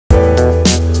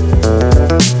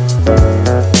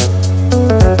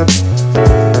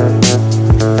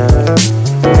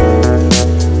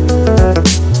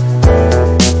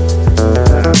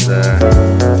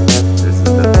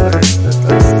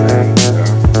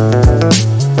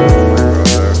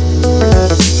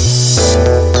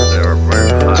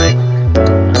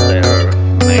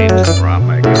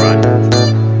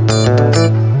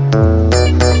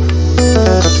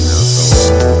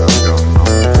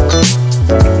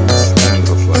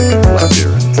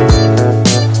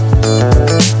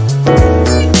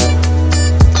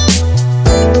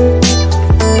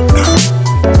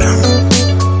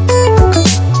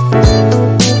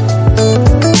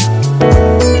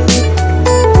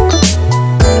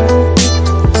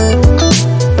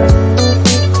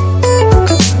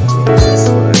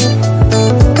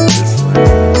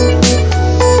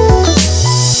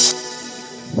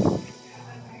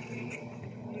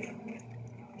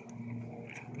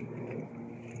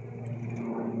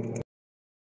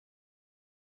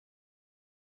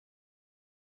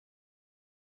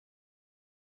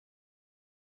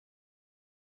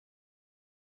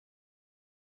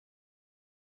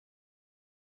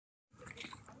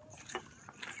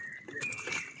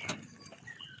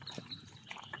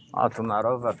A tu na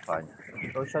rower fajnie.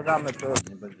 To siadamy tu,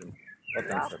 nie będziemy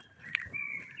potem szedł.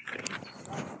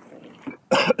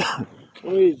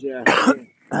 Ujdzie,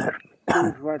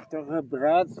 kurwa, trochę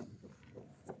brat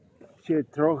się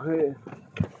trochę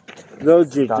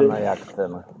rodzi. Stanę jak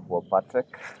ten chłopaczek.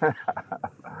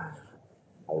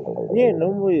 Nie,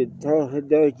 no mówię, trochę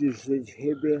dojdziesz do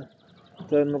siebie.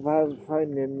 To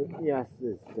fajne miasto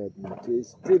jest wtedy. To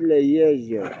jest tyle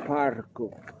jezior,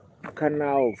 parków,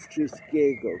 kanałów,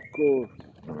 wszystkiego,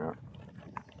 No.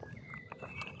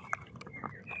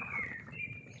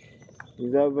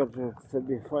 Zobacz, jak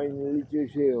sobie fajnie ludzie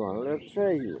żyją, ale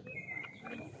przeżył.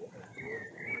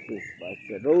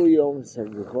 Spacerują,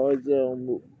 sobie chodzą.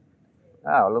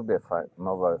 Ja lubię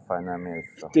nowe, fajne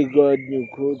miejsca. W tygodniu,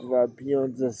 kurwa,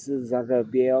 pieniądze sobie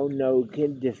zarabiają, na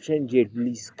weekendzie wszędzie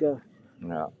blisko.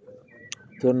 No.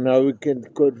 To na weekend,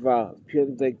 kurwa, w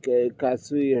piątek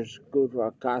kasujesz,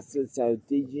 kurwa, kasę cały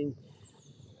tydzień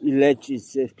i lecisz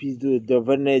se w pizdu do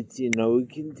Wenecji na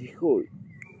weekend i chuj.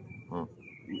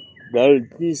 Na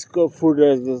lotnisko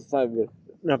furę zostawiasz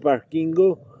na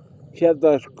parkingu,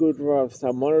 siadasz, kurwa, w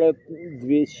samolot,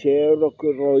 200 euro,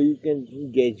 kurwa, weekend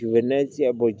gdzieś w Wenecji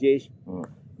albo gdzieś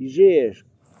i żyjesz.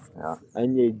 Ja. A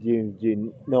nie gdzie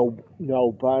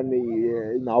naupany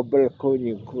na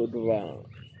balkonie,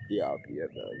 kurwa. Ja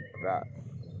pierdolę,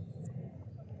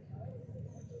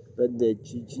 będę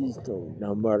ci cisnął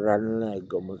na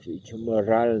moralnego, może cię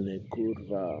moralny,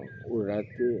 kurwa,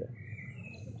 uratuje.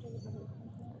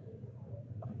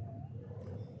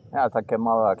 Ja takie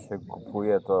małe jak się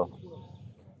kupuje, to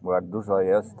bo jak dużo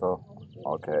jest, to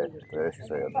okej,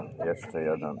 to jeszcze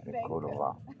jeden i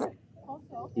kurwa.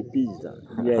 I pizda,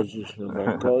 leżysz na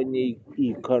balkonie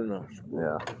i konasz.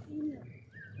 Ja.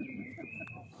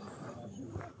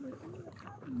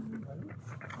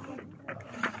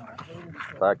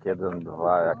 Tak, 1,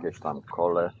 2, jakieś tam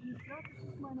kole.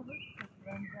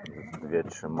 2,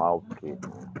 3 małpki.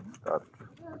 Tak.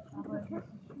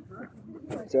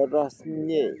 Coraz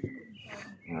mniej.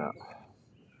 Ja.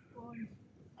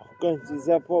 W końcu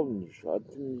zapomnisz o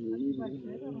tym i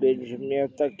będziesz miał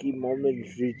taki moment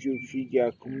w życiu, przyjdzie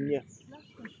jak u mnie,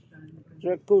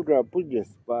 że kurwa pójdziesz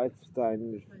spać,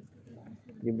 wstaniesz,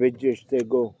 nie będziesz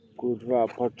tego kurwa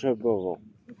potrzebował.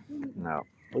 No.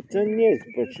 Bo to nie jest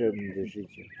potrzebne do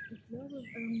życia.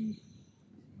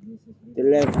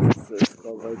 Telefon sobie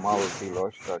schować. W małych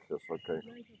ilościach jest okej.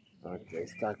 Tak, to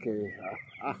jest takie,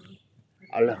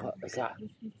 ale za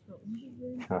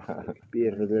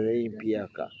pierdolenie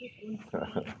pijaka.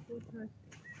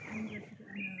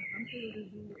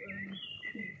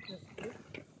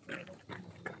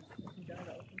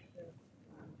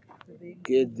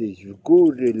 Kiedyś w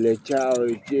góry leciały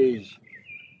gdzieś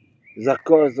za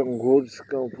kozą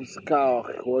górską, po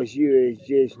skałach łaziłeś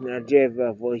gdzieś na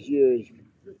drzewach, łaziłeś.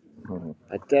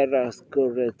 A teraz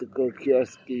kurwa tylko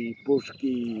kioski, i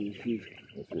puszki i fifki.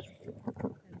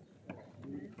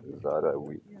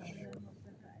 Zarewi.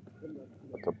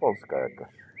 A to Polska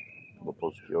jakaś, bo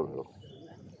polski orzeł.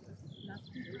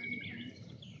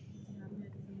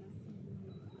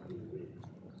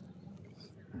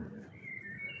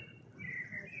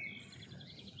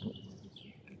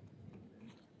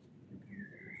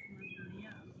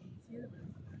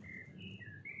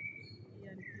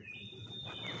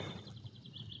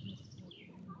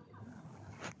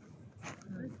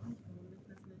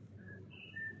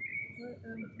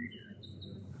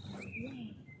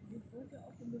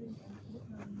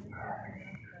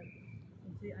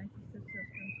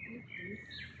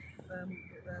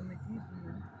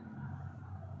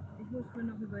 Ich muss mir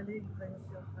noch überlegen, wenn ich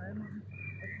das reinmache.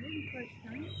 Auf jeden Fall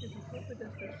stand es, ich hoffe,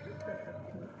 dass das ist, dass das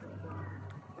knusprig wird.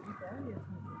 Die bauen jetzt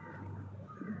nicht unbedingt.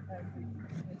 Wenn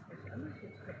es was anderes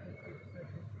jetzt kaputt geht, ist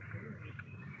natürlich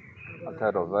A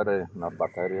te rowery na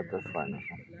baterię też fajne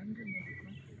są.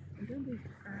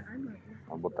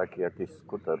 Albo taki jakiś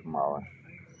skuter mały.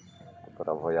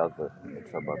 Prawo jazdy nie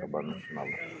trzeba chyba mieć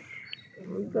nawet.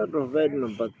 No to rowery na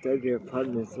baterie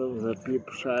fajne są,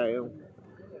 zapieprzają.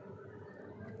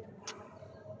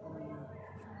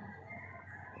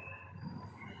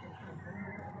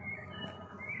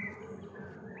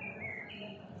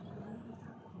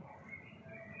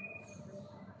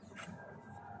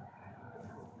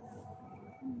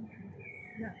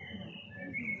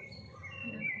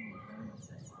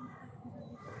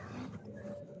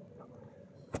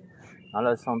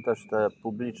 Ale są też te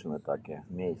publiczne takie,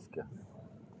 miejskie.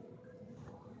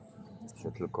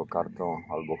 Czy tylko kartą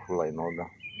albo hulajnoga.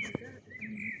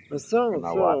 No są,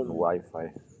 Na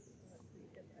Wi-Fi.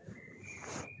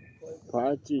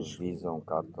 Płacisz Wizą,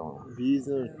 kartą.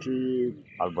 wizą czy...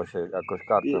 Albo się jakoś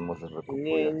kartę może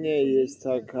wykupuje. Nie, jest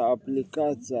taka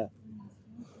aplikacja.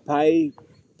 Play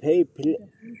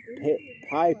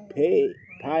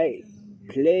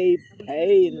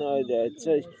no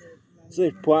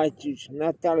coś płacisz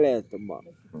na talerz ma.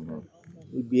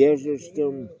 I bierzesz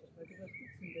tą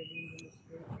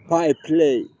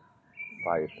play.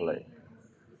 Pay play.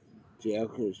 Czy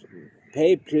jakoś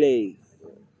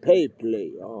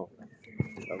play, o.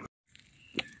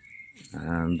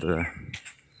 And a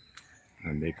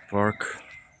big park.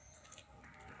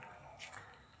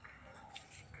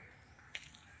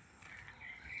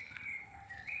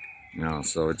 Yeah,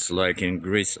 so it's like in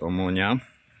Greece, Omonia,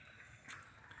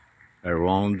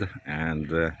 around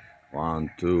and 1,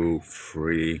 2,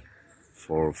 3,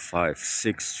 4, 5,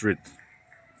 6 street.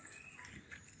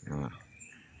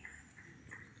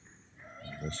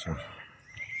 This one.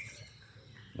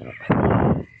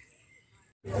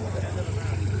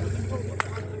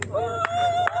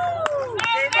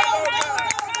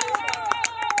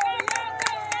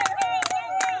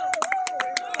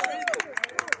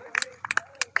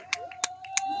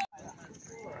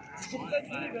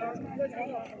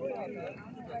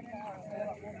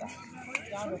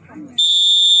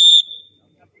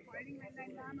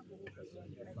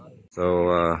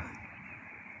 So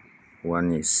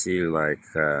when you see like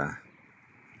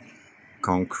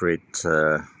concrete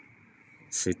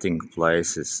sitting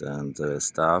places and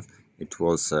stuff, it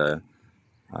was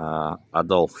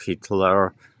Adolf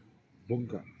Hitler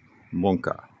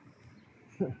bunker.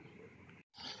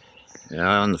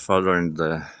 Yeah, and further in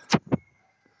the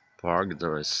park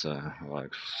there is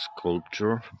like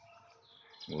sculpture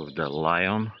with the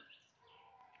lion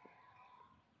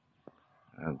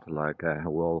and like a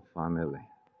whole family.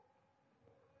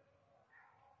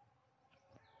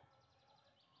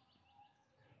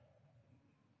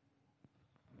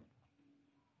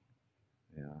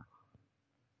 Yeah.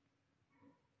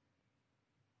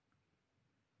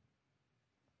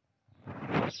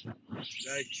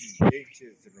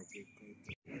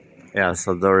 Yeah,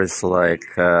 so there is like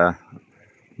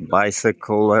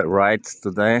bicycle ride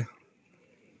today.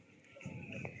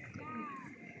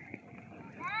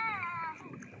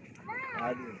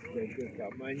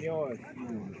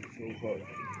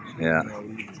 Yeah.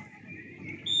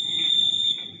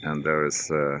 And there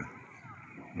is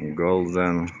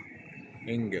golden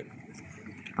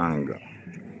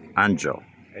angel.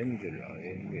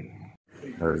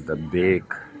 There's the big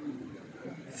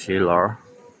pillar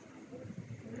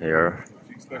here,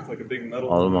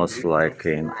 almost like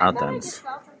in Athens.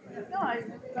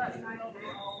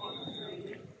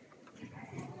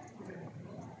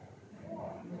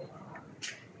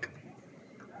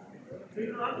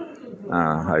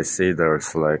 I see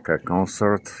there's like a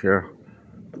concert here,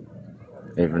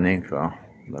 evening, so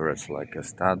there is like a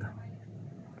stud.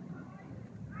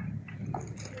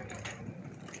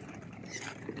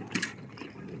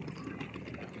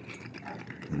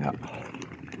 Yeah.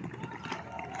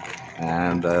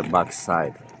 And the back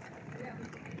side.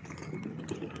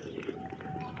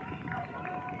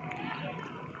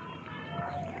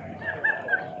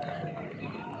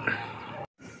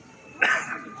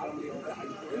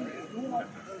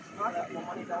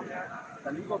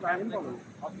 And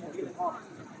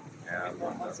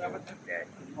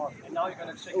now you're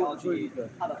going to check out the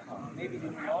maybe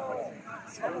the New York.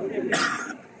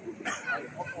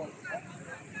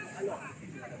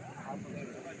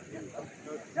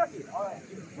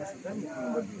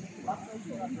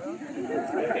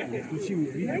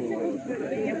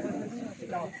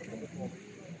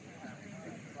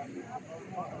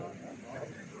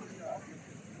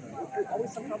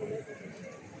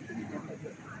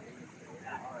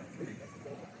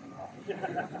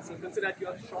 So consider you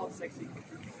are short, sexy.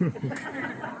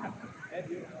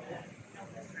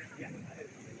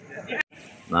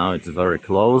 Now it's very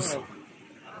close.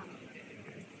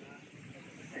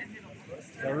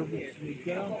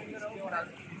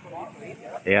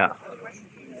 Yeah.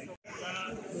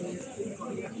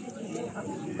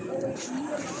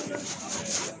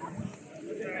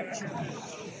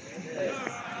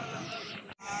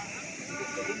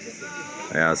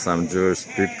 Yeah, some Jewish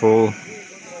people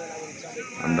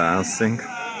and dancing.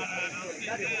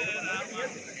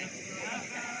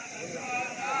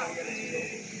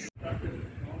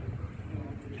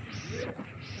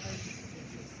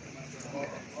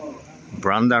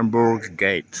 Brandenburg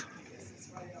Gate.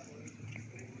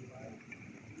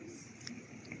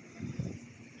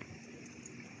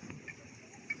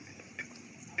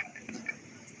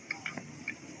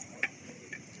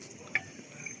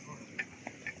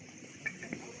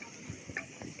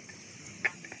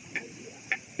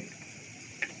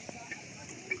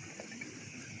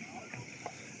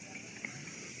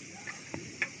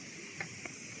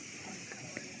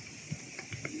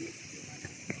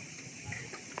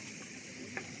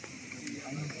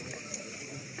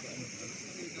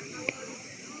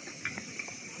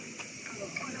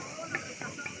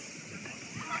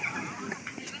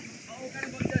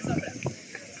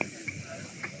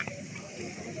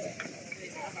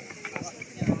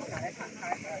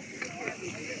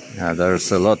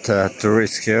 There's a lot of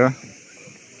tourists here.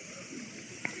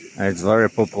 It's very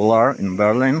popular in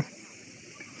Berlin,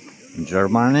 in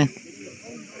Germany.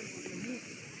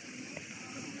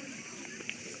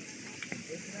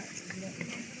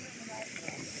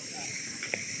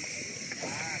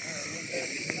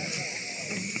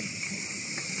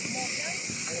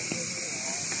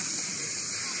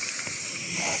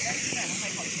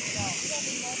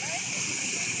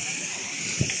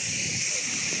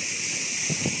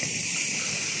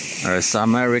 There's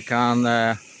American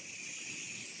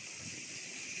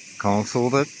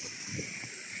consulate.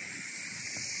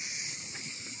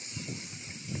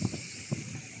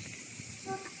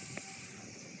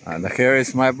 And here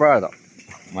is my brother,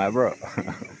 my bro.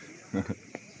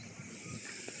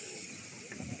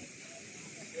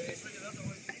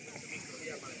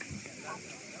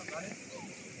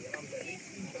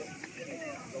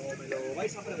 Como me lo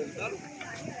vais a preguntar,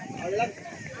 adelante.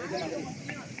 Es de Madrid.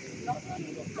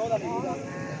 Toda mi vida.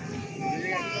 Yo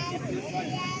llegué aquí con 18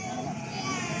 años.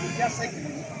 Y ya sé que me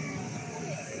gusta.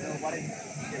 Tengo 40.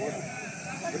 Que bueno.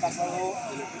 He pasado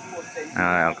el equipo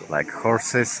técnico. Like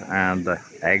horses and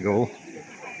eagle.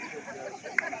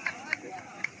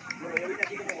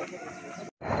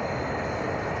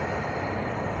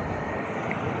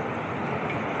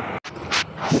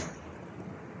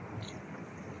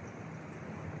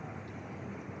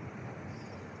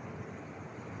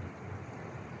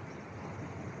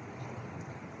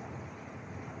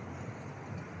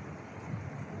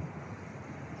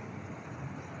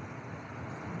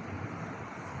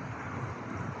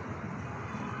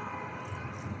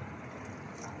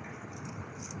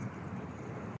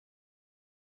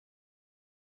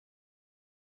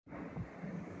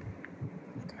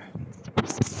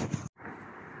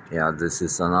 Yeah, this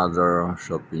is another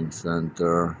shopping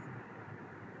center,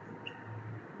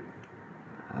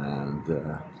 and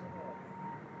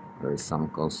there is some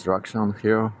construction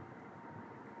here.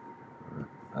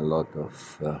 A lot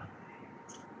of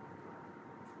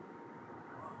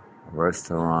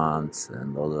restaurants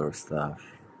and other stuff,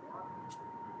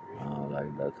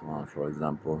 like that one, for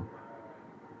example,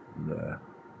 the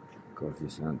coffee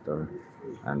center.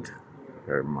 And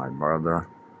here my brother.